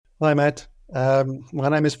Hi, Matt. My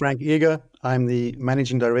name is Frank Eager. I'm the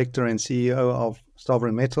Managing Director and CEO of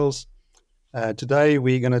Sovereign Metals. Today,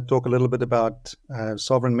 we're going to talk a little bit about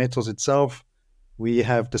Sovereign Metals itself. We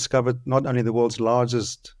have discovered not only the world's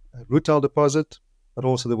largest rutile deposit, but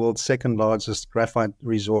also the world's second largest graphite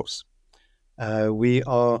resource. We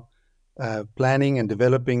are planning and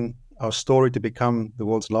developing our story to become the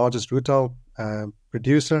world's largest rutile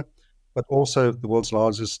producer, but also the world's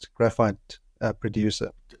largest graphite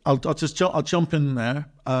producer. I'll jump in there.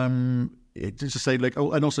 Just to say,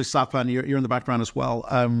 and also Sapan, you're in the background as well.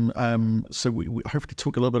 So we hope to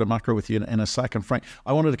talk a little bit of macro with you in a second. Frank,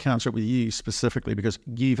 I wanted to catch up with you specifically because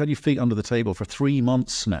you've had your feet under the table for 3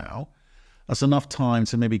 months now. That's enough time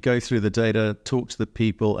to maybe go through the data, talk to the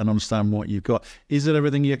people, and understand what you've got. Is it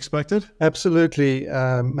everything you expected? Absolutely,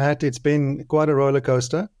 Matt. It's been quite a roller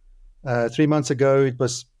coaster. 3 months ago, it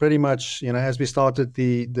was pretty much, as we started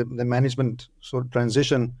the management sort of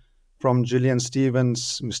transition from Julian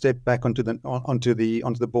Stevens, who stepped back onto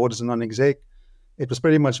the board as a non-exec. It was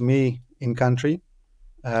pretty much me in country.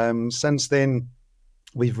 Since then,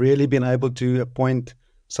 we've really been able to appoint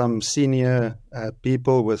some senior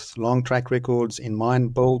people with long track records in mine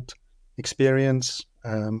build experience,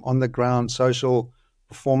 on the ground social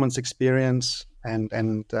performance experience,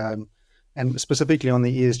 and specifically on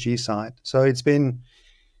the ESG side. So it's been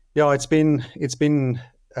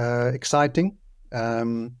exciting.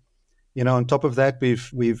 On top of that,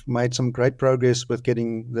 we've made some great progress with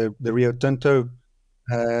getting the Rio Tinto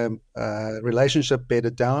relationship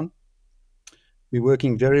bedded down. We're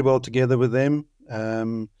working very well together with them.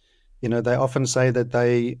 They often say that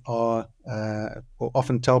they are, or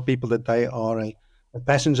often tell people that they are a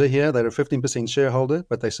passenger here. They're a 15% shareholder,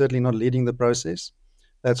 but they're certainly not leading the process.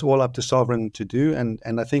 That's all up to Sovereign to do, and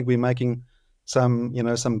I think we're making some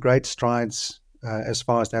great strides as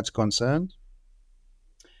far as that's concerned.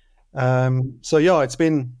 It's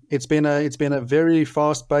been a very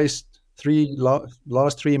fast-paced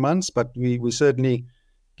last 3 months, but we're certainly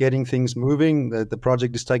getting things moving. The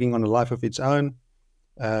project is taking on a life of its own,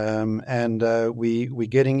 and we're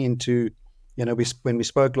getting into, when we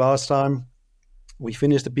spoke last time, we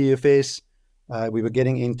finished the PFS. We were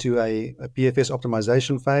getting into a PFS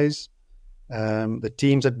optimization phase. The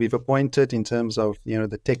teams that we've appointed in terms of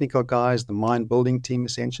the technical guys, the mine building team,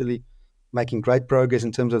 essentially making great progress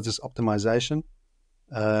in terms of this optimization.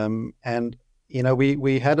 We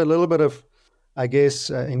had a little bit of, I guess,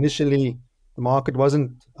 initially the market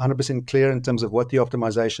wasn't 100% clear in terms of what the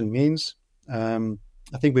optimization means. I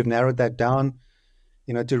think we've narrowed that down,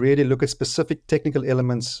 to really look at specific technical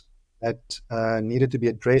elements that needed to be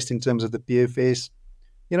addressed in terms of the PFS,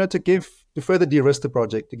 to further de-risk the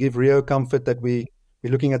project, to give Rio comfort that we're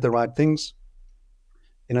looking at the right things.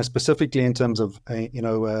 Specifically in terms of,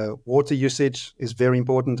 water usage is very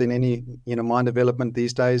important in any, mine development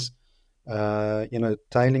these days.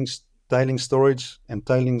 Tailings storage and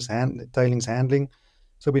tailings handling.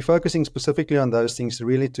 So we're focusing specifically on those things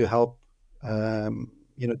really to help,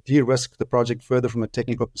 de-risk the project further from a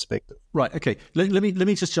technical perspective. Right. Okay. Let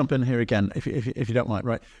me just jump in here again, if you don't mind.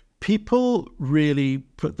 Right. People really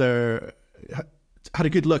had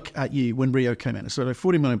a good look at you when Rio came in. So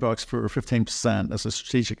 $40 million for 15% as a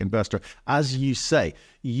strategic investor. As you say,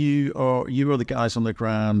 you are the guys on the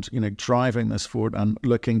ground, driving this forward and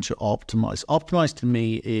looking to optimize. Optimize to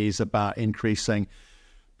me is about increasing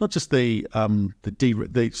not just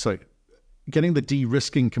getting the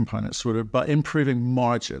de-risking component but improving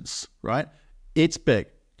margins, right? It's big.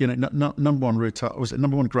 Number one rutile, was it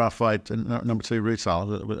number one graphite and number two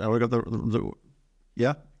rutile? We got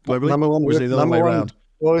yeah? Globally? Number one, or is it the other way around?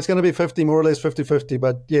 Well, it's going to be 50, more or less 50-50,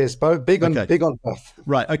 but yes, both big on both.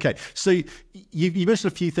 Right. Okay. So you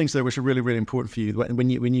mentioned a few things there which are really, really important for you when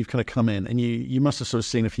you've kind of come in, and you must have sort of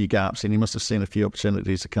seen a few gaps, and you must have seen a few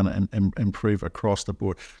opportunities to kind of improve across the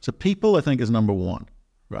board. So people, I think, is number one,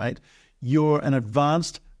 right? You're an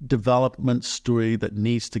advanced development story that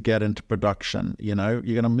needs to get into production. You're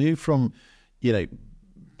going to move from,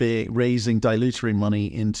 raising dilutory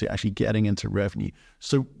money into actually getting into revenue.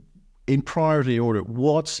 So in priority order,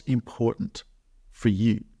 what's important for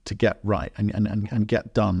you to get right and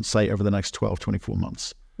get done, say, over the next 12, 24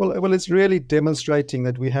 months? Well, it's really demonstrating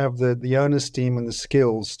that we have the owners team and the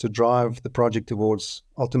skills to drive the project towards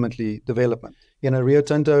ultimately development. Rio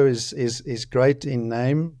Tinto is great in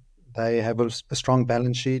name. They have a strong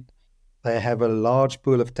balance sheet. They have a large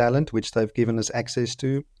pool of talent, which they've given us access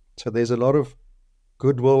to. So there's a lot of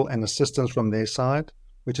goodwill and assistance from their side,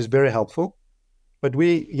 which is very helpful. But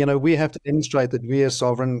we have to demonstrate that we as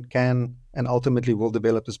Sovereign can and ultimately will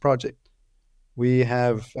develop this project. We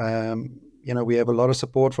have a lot of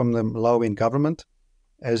support from the Malawian government.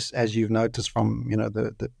 as you've noticed from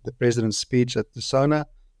the president's speech at the Sona.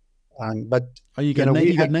 But Oh, you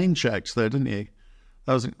got name checked there, didn't you?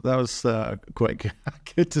 That was quite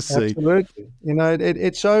good to see. Absolutely.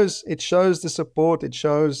 It shows the support. It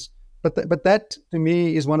shows, but that to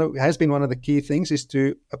me has been one of the key things, is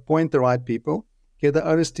to appoint the right people, get the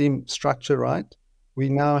owners team structure right.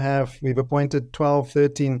 We've appointed 12,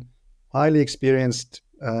 13 highly experienced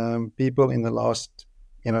people in the last,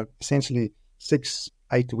 essentially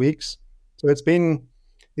 6-8 weeks. So it's been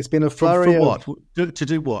a flurry for what? To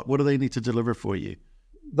do what? What do they need to deliver for you?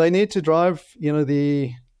 They need to drive,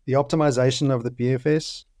 the optimization of the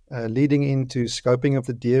PFS, leading into scoping of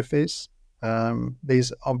the DFS.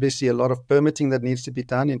 There's obviously a lot of permitting that needs to be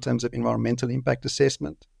done in terms of environmental impact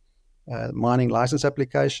assessment, mining license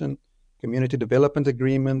application, community development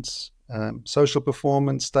agreements, social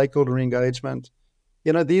performance, stakeholder engagement.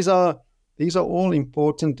 These are all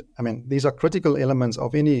important. I mean, these are critical elements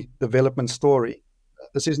of any development story.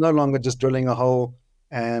 This is no longer just drilling a hole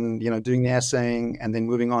and doing the assaying and then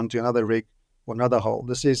moving on to another rig or another hole.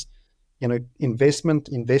 This is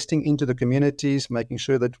investing into the communities, making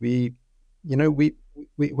sure that we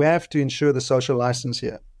have to ensure the social license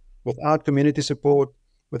here. Without community support,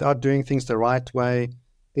 without doing things the right way,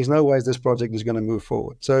 there's no ways this project is going to move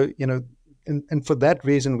forward. So and for that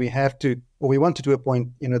reason, we wanted to appoint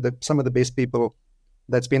some of the best people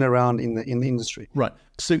that's been around in the industry. Right.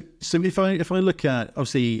 So if I look at,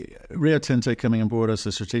 obviously, Rio Tinto coming on board as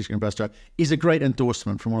a strategic investor is a great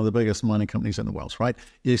endorsement from one of the biggest mining companies in the world, right?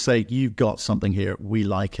 You say, you've got something here, we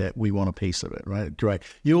like it, we want a piece of it, right? Great.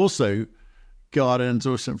 You also got an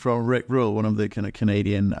endorsement from Rick Rule, one of the kind of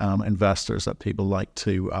Canadian investors that people like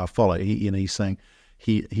to follow. He's saying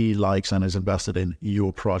he likes and is invested in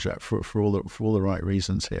your project for all the right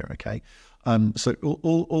reasons here. Okay. So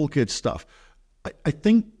all good stuff. I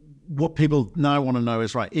think what people now want to know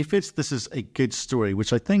is, right, if this is a good story,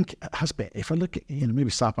 which I think has been, if I look at, maybe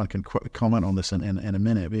Sapan can comment on this in a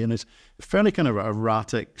minute, but it's fairly kind of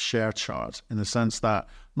erratic share chart in the sense that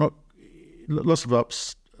not lots of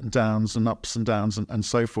ups and downs and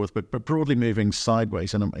so forth, but broadly moving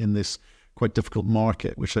sideways in this quite difficult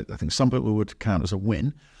market, which I think some people would count as a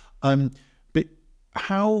win. But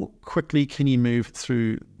how quickly can you move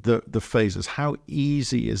through the phases? How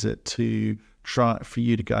easy is it to try for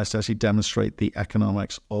you guys to actually demonstrate the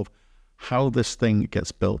economics of how this thing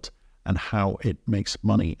gets built and how it makes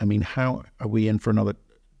money? I mean, how are we in for another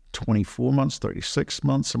 24 months, 36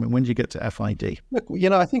 months? I mean, when do you get to FID? Look,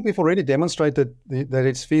 I think we've already demonstrated that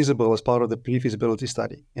it's feasible as part of the pre-feasibility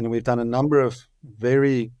study. We've done a number of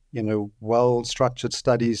very, well-structured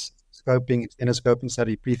studies, scoping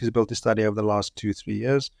study, pre-feasibility study over the last 2-3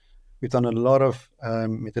 years. We've done a lot of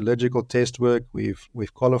metallurgical test work.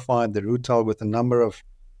 We've qualified the rutile with a number of,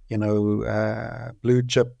 blue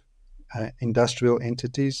chip industrial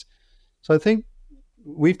entities. So I think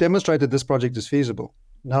we've demonstrated this project is feasible.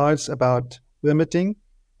 Now it's about permitting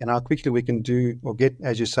and how quickly we can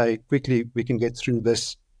as you say, quickly we can get through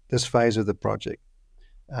this phase of the project.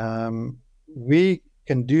 We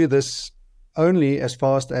can do this only as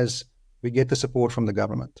fast as we get the support from the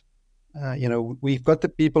government. We've got the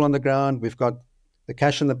people on the ground, we've got the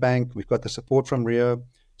cash in the bank, we've got the support from Rio.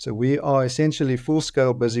 So we are essentially full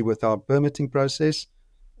scale busy with our permitting process.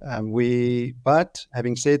 But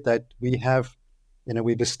having said that,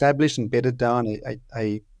 we've established and bedded down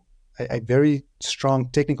a very strong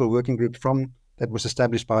technical working group that was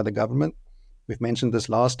established by the government. We've mentioned this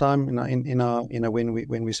last time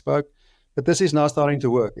when we spoke, but this is now starting to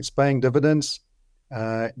work. It's paying dividends.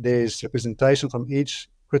 There's representation from each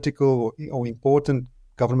critical or important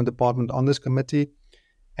government department on this committee,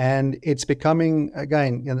 and it's becoming,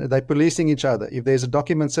 again, they're policing each other. If there's a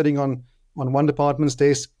document sitting on one department's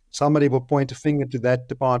desk, somebody will point a finger to that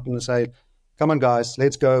department and say, come on guys,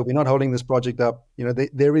 let's go, we're not holding this project up.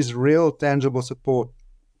 There is real tangible support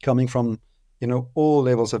coming from all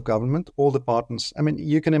levels of government, all departments. I mean,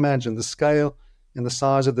 you can imagine the scale and the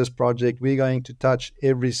size of this project. We're going to touch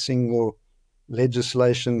every single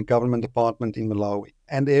legislation government department in Malawi,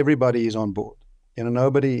 and everybody is on board.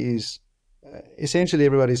 Essentially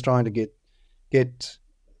everybody's trying to get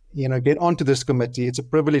onto this committee. It's a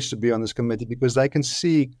privilege to be on this committee because they can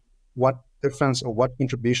see what difference or what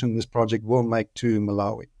contribution this project will make to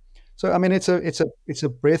Malawi. So I mean, it's a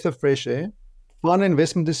breath of fresh air. Final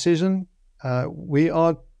investment decision.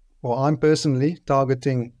 I'm personally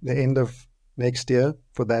targeting the end of next year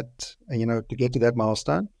for that, to get to that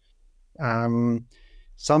milestone.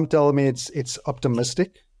 Some tell me it's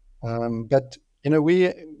optimistic, but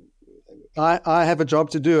I have a job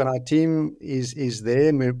to do, and our team is there,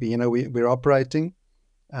 and we're operating.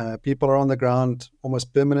 People are on the ground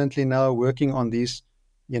almost permanently now working on these,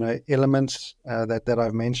 elements that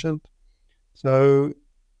I've mentioned. So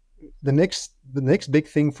the next big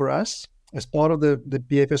thing for us as part of the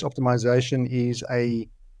PFS optimization is a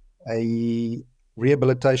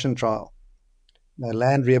rehabilitation trial, a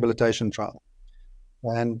land rehabilitation trial.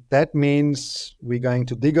 And that means we're going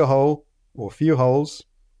to dig a hole or a few holes,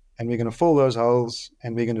 and we're going to fill those holes,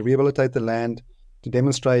 and we're going to rehabilitate the land to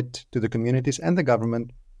demonstrate to the communities and the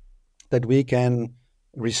government that we can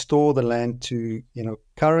restore the land to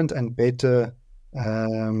current and better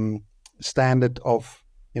standard of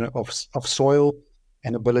soil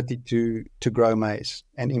and ability to grow maize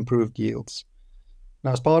and improved yields.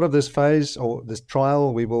 Now, as part of this phase or this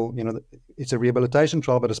trial, we will, it's a rehabilitation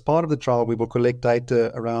trial, but as part of the trial, we will collect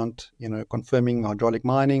data around, confirming hydraulic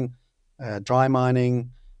mining, dry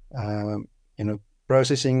mining,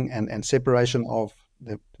 processing and separation of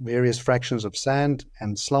the various fractions of sand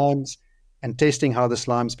and slimes, and testing how the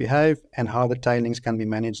slimes behave and how the tailings can be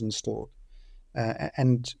managed and stored.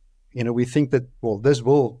 And we think that,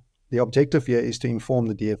 the objective here is to inform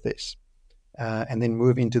the DFS and then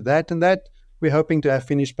move into that. And that we're hoping to have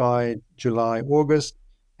finished by July, August,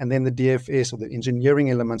 and then the DFS or the engineering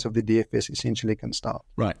elements of the DFS essentially can start.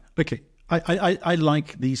 Right. Okay. I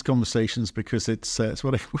like these conversations because it's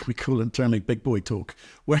what we call internally big boy talk,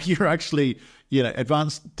 where you're actually,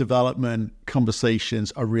 advanced development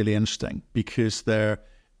conversations are really interesting because they're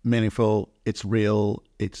meaningful, it's real,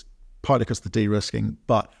 it's partly because of the de-risking,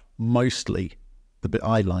 but mostly the bit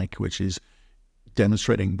I like, which is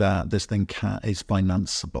demonstrating that this thing is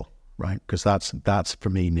financeable, right? Because that's for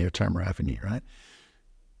me near-term revenue, right?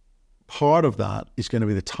 Part of that is going to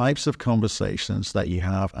be the types of conversations that you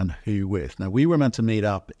have and who with. Now, we were meant to meet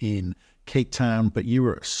up in Cape Town, but you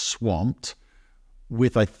were swamped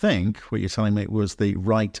with, I think, what you're telling me was the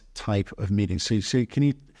right type of meeting. So can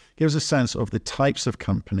you give us a sense of the types of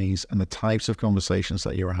companies and the types of conversations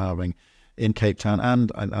that you were having in Cape Town?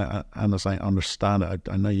 And as I understand it,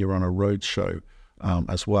 I know you're on a road show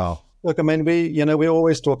as well. Look, I mean, we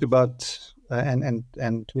always talk about, and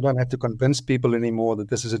we don't have to convince people anymore that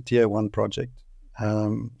this is a tier one project.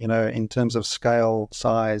 In terms of scale,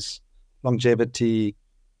 size, longevity,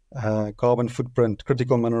 carbon footprint,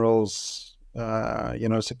 critical minerals,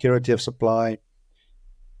 security of supply.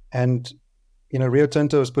 And, Rio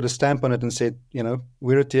Tinto has put a stamp on it and said,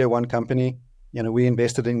 we're a tier one company. We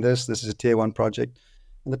invested in this. This is a tier one project.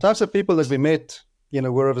 And the types of people that we met,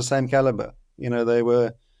 were of the same caliber. They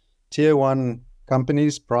were tier one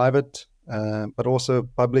companies, private, but also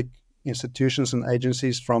public institutions and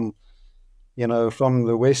agencies from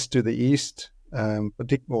the west to the east,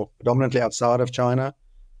 predominantly outside of China.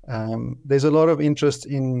 There's a lot of interest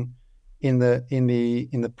in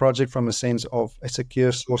the project from a sense of a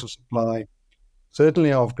secure source of supply,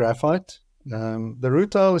 certainly of graphite. The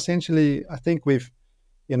rutile, essentially, I think we've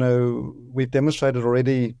demonstrated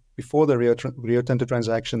already before the Rio Tinto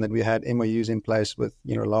transaction that we had MOUs in place with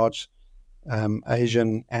large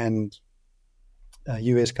Asian and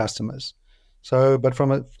US customers. So, but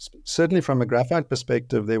certainly from a graphite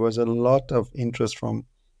perspective, there was a lot of interest from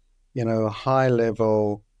high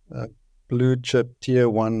level blue chip tier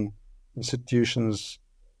one institutions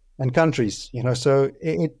and countries. So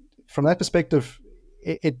from that perspective,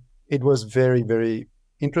 it was very, very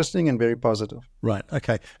interesting and very positive. Right.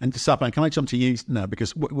 Okay. And Sapan, can I jump to you now?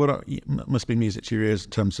 Because what must be music to your ears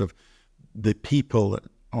in terms of the people that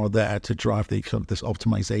are there to drive this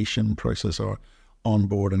optimization process or on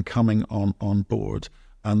board and coming on board,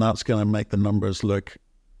 and that's going to make the numbers look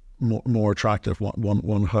more attractive.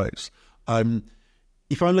 One hopes.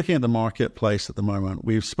 If I'm looking at the marketplace at the moment,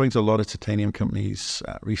 we've spoken to a lot of titanium companies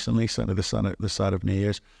recently, certainly the side of New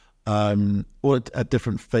Year's, all at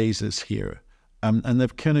different phases here. And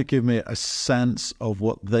they've kind of given me a sense of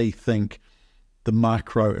what they think the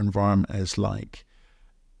macro environment is like.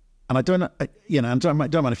 And I don't know, I don't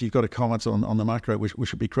mind if you've got a comment on the macro, which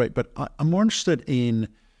would be great, but I'm more interested in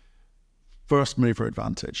first mover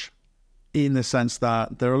advantage in the sense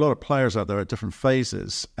that there are a lot of players out there at different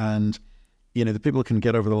phases, and, the people who can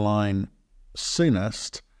get over the line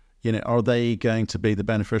soonest, are they going to be the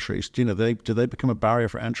beneficiaries? Do they become a barrier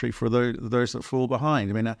for entry for those that fall behind?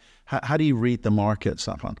 I mean, how do you read the market,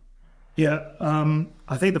 Sapan? Yeah,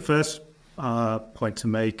 I think the first point to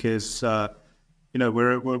make is,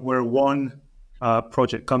 we're one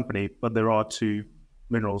project company, but there are two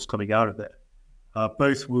minerals coming out of it,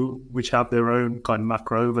 both which have their own kind of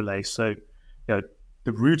macro overlay. So,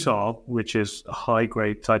 the rutile, which is a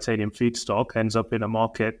high-grade titanium feedstock, ends up in a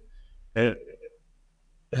market, whether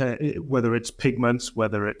it's pigments,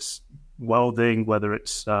 whether it's welding, whether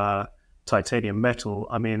it's titanium metal,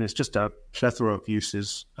 I mean, it's just a plethora of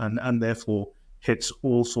uses, and therefore hits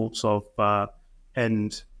all sorts of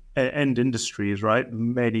end industries, right?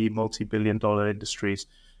 Many multi-billion-dollar industries.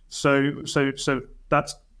 So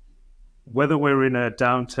that's, whether we're in a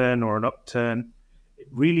downturn or an upturn, it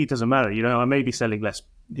really doesn't matter. I may be selling less.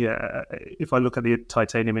 Yeah, if I look at the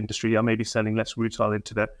titanium industry, I may be selling less rutile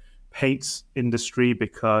into the paints industry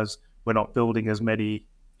because we're not building as many,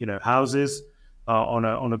 houses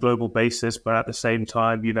on a global basis. But at the same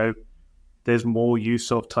time, there's more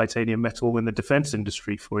use of titanium metal in the defense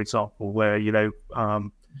industry, for example, where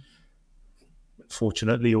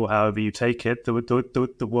fortunately, or however you take it,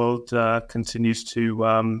 the world continues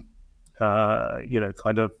to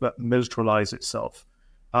kind of militarize itself.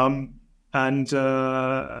 And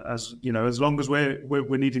as long as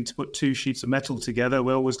we're needing to put two sheets of metal together,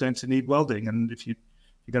 we're always going to need welding. And if you're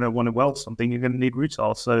going to want to weld something, you're going to need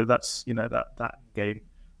rutile. So that's that game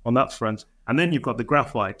on that front. And then you've got the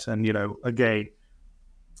graphite, and again,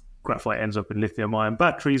 graphite ends up in lithium-ion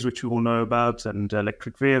batteries, which we all know about, and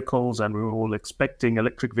electric vehicles, and we're all expecting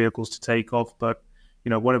electric vehicles to take off. But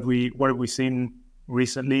what have we seen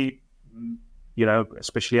recently?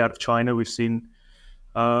 Especially out of China, we've seen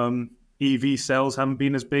EV sales haven't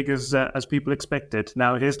been as big as people expected.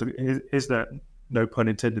 Now, here's the, no pun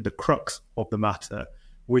intended, the crux of the matter,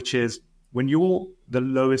 which is when you're the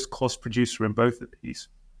lowest cost producer in both of these,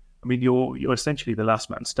 I mean, you're essentially the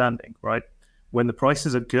last man standing, right? When the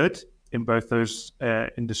prices are good in both those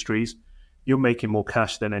industries, you're making more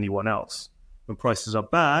cash than anyone else. When prices are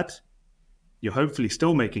bad, you're hopefully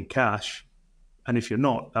still making cash. And if you're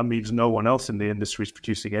not, that means no one else in the industry is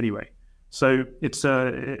producing anyway. So it's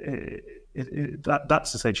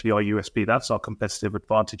that's essentially our USP. That's our competitive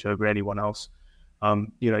advantage over anyone else.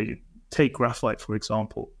 You take graphite, for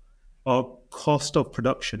example. Our cost of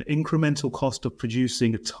production, incremental cost of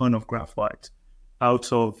producing a ton of graphite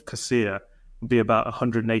out of Cassia would be about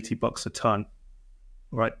 $180 a ton,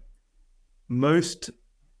 right? Most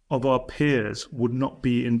of our peers would not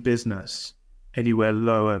be in business anywhere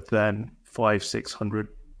lower than $500-600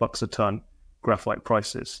 a ton graphite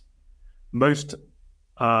prices. Most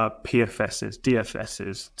PFSs,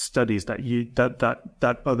 DFSs, studies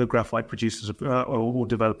that other graphite producers or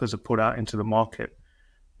developers have put out into the market,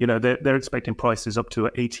 they're expecting prices up to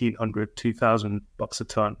 $1,800-2,000 a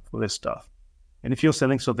ton for this stuff. And if you're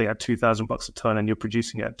selling something at $2,000 a ton and you're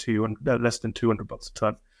producing it at less than $200 a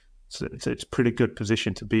ton, so it's a pretty good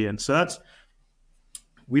position to be in. So that's,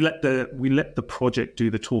 we let the project do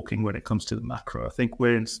the talking when it comes to the macro. I think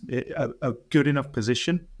we're in a good enough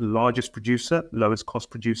position, largest producer, lowest cost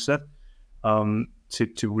producer, to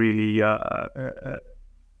really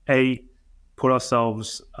put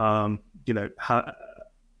ourselves in a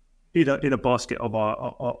basket of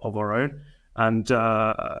our own, and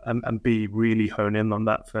be really hone in on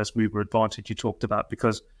that first mover advantage you talked about,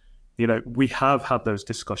 because we have had those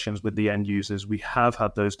discussions with the end users, we have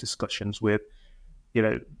had those discussions with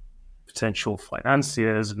potential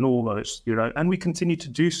financiers and all those, and we continue to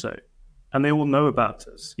do so, and they all know about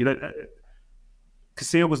us.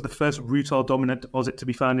 Cassia was the first rutile dominant deposit to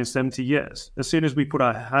be found in 70 years. As soon as we put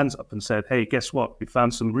our hands up and said, hey, guess what? We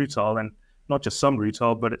found some rutile, and not just some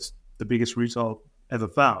rutile, but it's the biggest rutile ever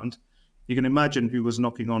found. You can imagine who was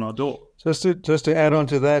knocking on our door. Just to add on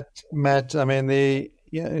to that, Matt, I mean, the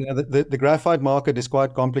graphite market is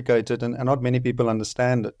quite complicated, and not many people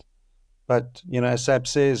understand it. But, as Sab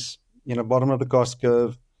says, bottom of the cost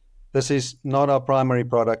curve, this is not our primary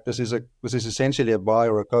product. This is essentially a buy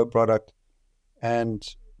or a co-product. And,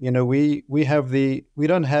 we're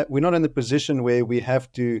not in the position where we have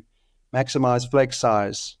to maximize flex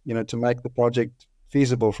size, to make the project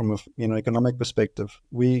feasible from a, economic perspective.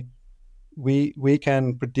 We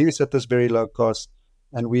can produce at this very low cost,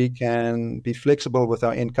 and we can be flexible with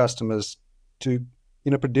our end customers to,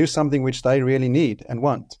 produce something which they really need and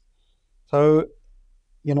want. So,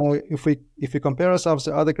 if we compare ourselves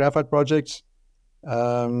to other graphite projects,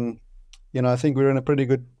 I think we're in a pretty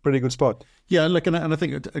good spot. Yeah, look, and I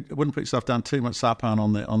think I wouldn't put yourself down too much, Sapan,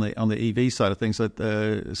 on the EV side of things.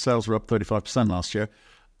 That sales were up 35% last year,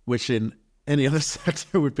 which in any other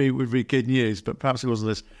sector would be good news, but perhaps it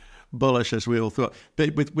wasn't as bullish as we all thought.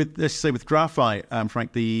 But with let's say with graphite,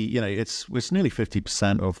 Frank, it's nearly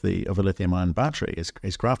 50% of a lithium-ion battery is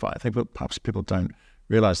graphite. I think, but perhaps people don't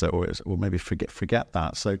realize that, or maybe forget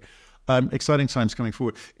that. So exciting times coming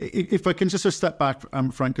forward. If I can just sort of step back,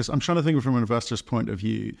 Frank, because I'm trying to think from an investor's point of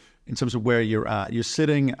view in terms of where you're at. You're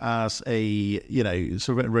sitting as a,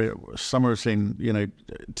 sort of somewhere between,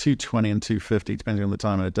 220 and 250, depending on the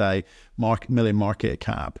time of the day, million market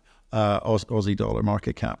cap, Aussie dollar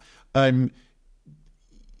market cap.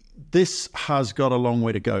 this has got a long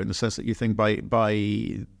way to go in the sense that you think by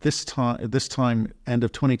this time end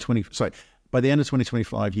of 2020, sorry, by the end of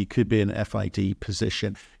 2025, you could be in an FID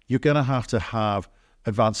position. You're going to have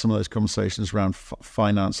advanced some of those conversations around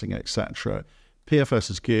financing, etc.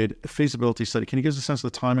 PFS is good. Feasibility study. Can you give us a sense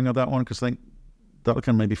of the timing of that one? Because I think that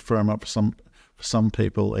can maybe firm up for some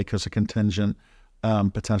people because of contingent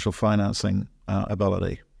potential financing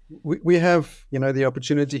ability. We have, the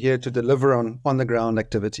opportunity here to deliver on the ground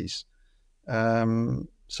activities.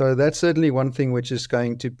 So that's certainly one thing which is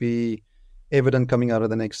going to be evident coming out of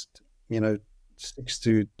the next, 6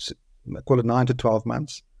 to, call it 9 to 12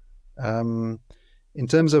 months. In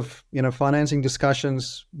terms of, financing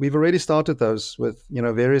discussions, we've already started those with,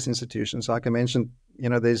 various institutions. Like I mentioned,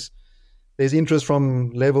 there's interest from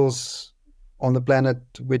levels on the planet,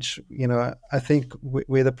 which, I think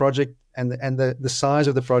where the project and the size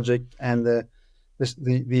of the project and the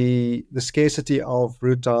scarcity of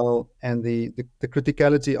rutile and the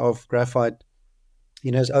criticality of graphite,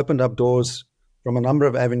 has opened up doors from a number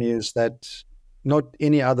of avenues that not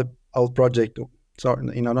any other old project, sorry,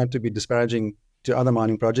 not to be disparaging to other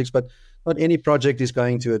mining projects, but not any project is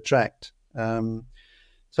going to attract.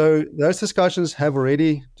 So those discussions have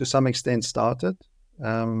already, to some extent, started,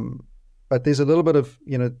 but there's a little bit of,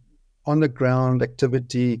 on the ground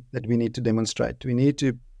activity that we need to demonstrate. We need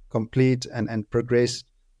to complete and progress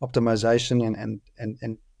optimization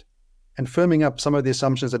and firming up some of the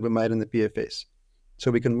assumptions that were made in the PFS, so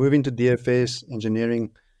we can move into DFS engineering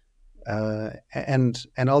and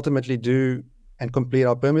ultimately do and complete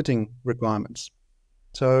our permitting requirements.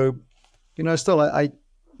 So, still, I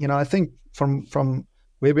think from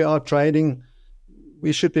where we are trading,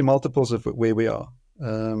 we should be multiples of where we are.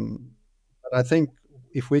 But I think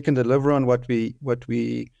if we can deliver on what we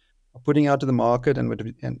are putting out to the market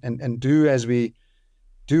and do as we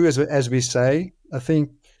say, I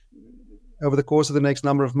think over the course of the next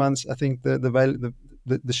number of months, I think the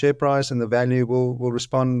share price and the value will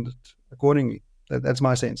respond accordingly. That's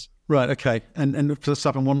my sense. Right. Okay. And for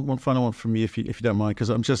Sapin, one final one from you, if you don't mind, because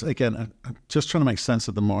I'm just trying to make sense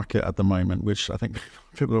of the market at the moment, which I think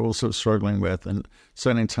people are also struggling with, and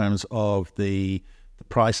certainly in terms of the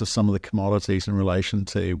price of some of the commodities in relation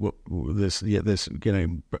to this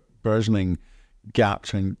burgeoning gap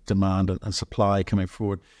between demand and supply coming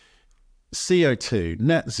forward. CO2,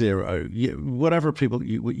 net zero, whatever people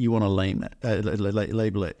you want to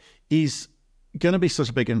label it, is going to be such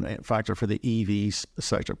a big factor for the EVs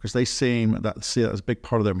sector, because they see that as a big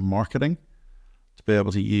part of their marketing, to be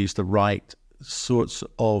able to use the right sorts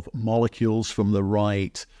of molecules from the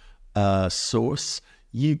right source.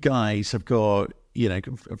 You guys have got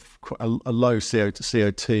a low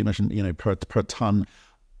CO2 emission per ton.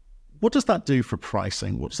 What does that do for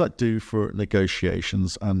pricing? What does that do for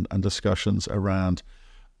negotiations and discussions around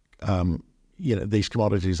these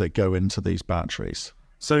commodities that go into these batteries?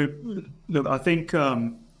 So, look, I think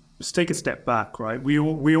let's take a step back, right? We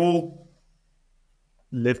all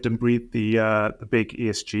lived and breathed the big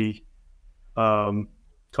ESG kind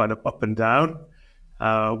of up and down,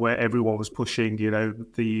 where everyone was pushing,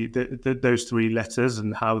 those three letters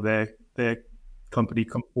and how their company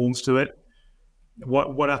conforms to it.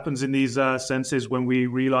 What happens in these senses when we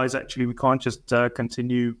realize actually we can't just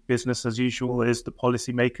continue business as usual, is the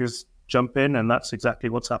policymakers jump in, and that's exactly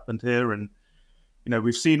what's happened here. And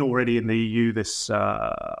we've seen already in the EU this,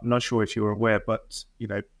 I'm not sure if you're aware, but,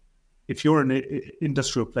 if you're an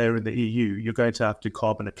industrial player in the EU, you're going to have to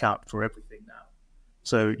carbon account for everything now.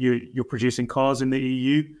 So you're producing cars in the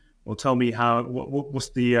EU. Well, tell me what's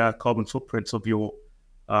the carbon footprint of your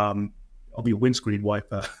windscreen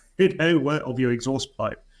wiper, of your exhaust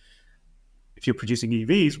pipe. If you're producing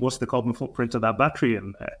EVs, what's the carbon footprint of that battery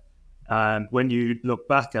in there? And when you look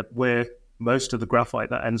back at where most of the graphite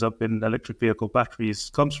that ends up in electric vehicle batteries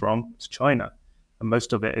comes from, it's China. And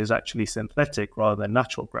most of it is actually synthetic rather than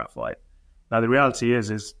natural graphite. Now, the reality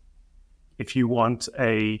is if you want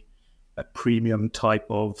a premium type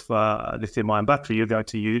of lithium-ion battery, you're going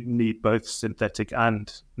to need both synthetic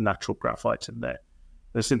and natural graphite in there.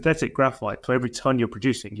 The synthetic graphite, for every ton you're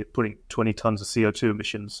producing, you're putting 20 tons of CO2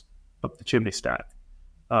 emissions up the chimney stack.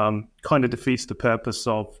 Kind of defeats the purpose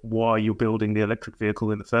of why you're building the electric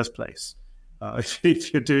vehicle in the first place.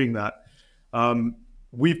 If you're doing that,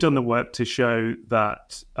 we've done the work to show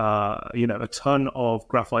that a ton of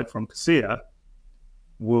graphite from cassia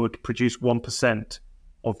would produce 1%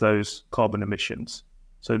 of those carbon emissions,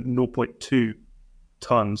 so 0.2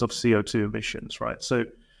 tons of CO2 emissions, right? So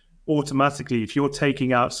automatically, if you're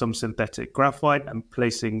taking out some synthetic graphite and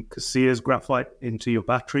placing cassia's graphite into your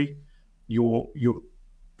battery, you're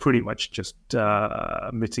pretty much just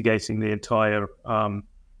mitigating the entire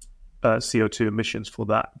CO2 emissions for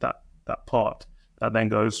that part that then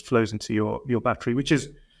flows into your battery, which is,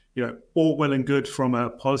 all well and good from a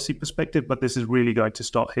policy perspective, but this is really going to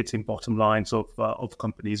start hitting bottom lines of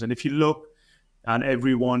companies. And if you look at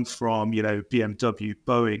everyone from BMW,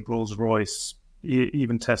 Boeing, Rolls-Royce,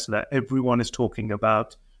 even Tesla, everyone is talking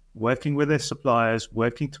about working with their suppliers,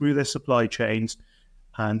 working through their supply chains,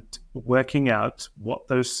 and working out what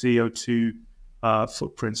those CO2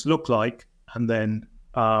 footprints look like, and then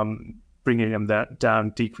bringing them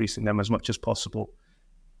down, decreasing them as much as possible.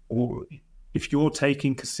 Or if you're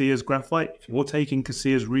taking CASIA's graphite, if you're taking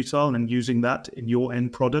CASIA's rutile and using that in your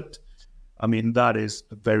end product, I mean, that is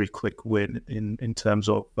a very quick win in terms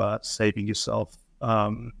of saving yourself,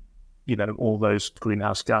 all those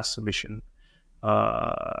greenhouse gas emission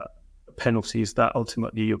penalties that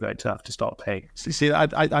ultimately you're going to have to start paying. See,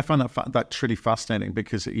 I find that truly fascinating,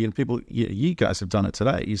 because people, you guys have done it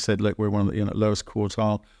today. You said, look, we're one of the lowest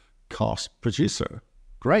quartile cost producer.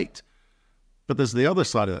 Great. But there's the other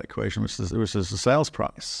side of that equation, which is the sales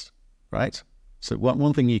price, right? So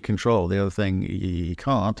one thing you control, the other thing you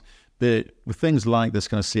can't. But with things like this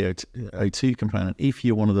kind of CO2 component, if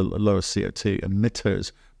you're one of the lowest CO2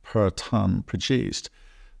 emitters per ton produced,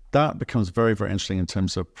 that becomes very, very interesting in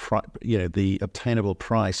terms of the obtainable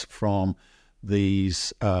price from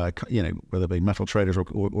these, whether it be metal traders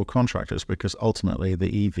or contractors, because ultimately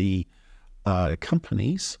the EV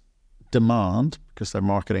companies demand, because their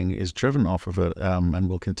marketing is driven off of it, and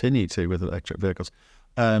will continue to with electric vehicles,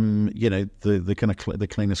 the kind of the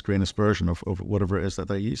cleanest, greenest version of whatever it is that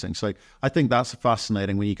they're using. So I think that's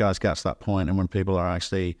fascinating when you guys get to that point, and when people are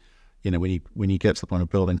actually, when you get to the point of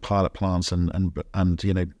building pilot plants and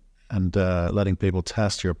letting people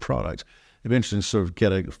test your product, it'd be interesting to sort of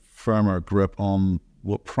get a firmer grip on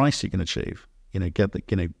what price you can achieve.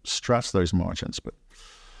 Stretch those margins, but.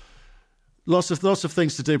 Lots of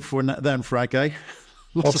things to do before then, Frank, eh?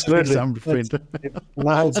 Lots Absolutely. of things to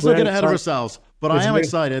Let's not get ahead of ourselves, but I am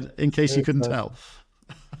excited in case you couldn't tell.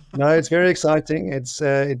 No, it's very exciting. It's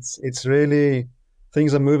really,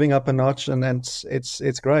 things are moving up a notch, and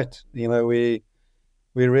it's great. We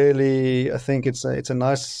really, I think it's a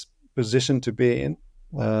nice position to be in.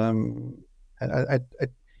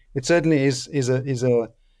 It certainly is the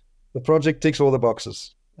project ticks all the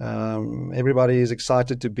boxes. Everybody is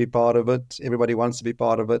excited to be part of it. Everybody wants to be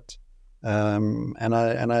part of it. And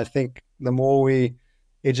I think the more we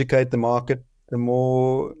educate the market, the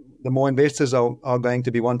more investors are going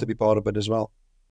to want to be part of it as well.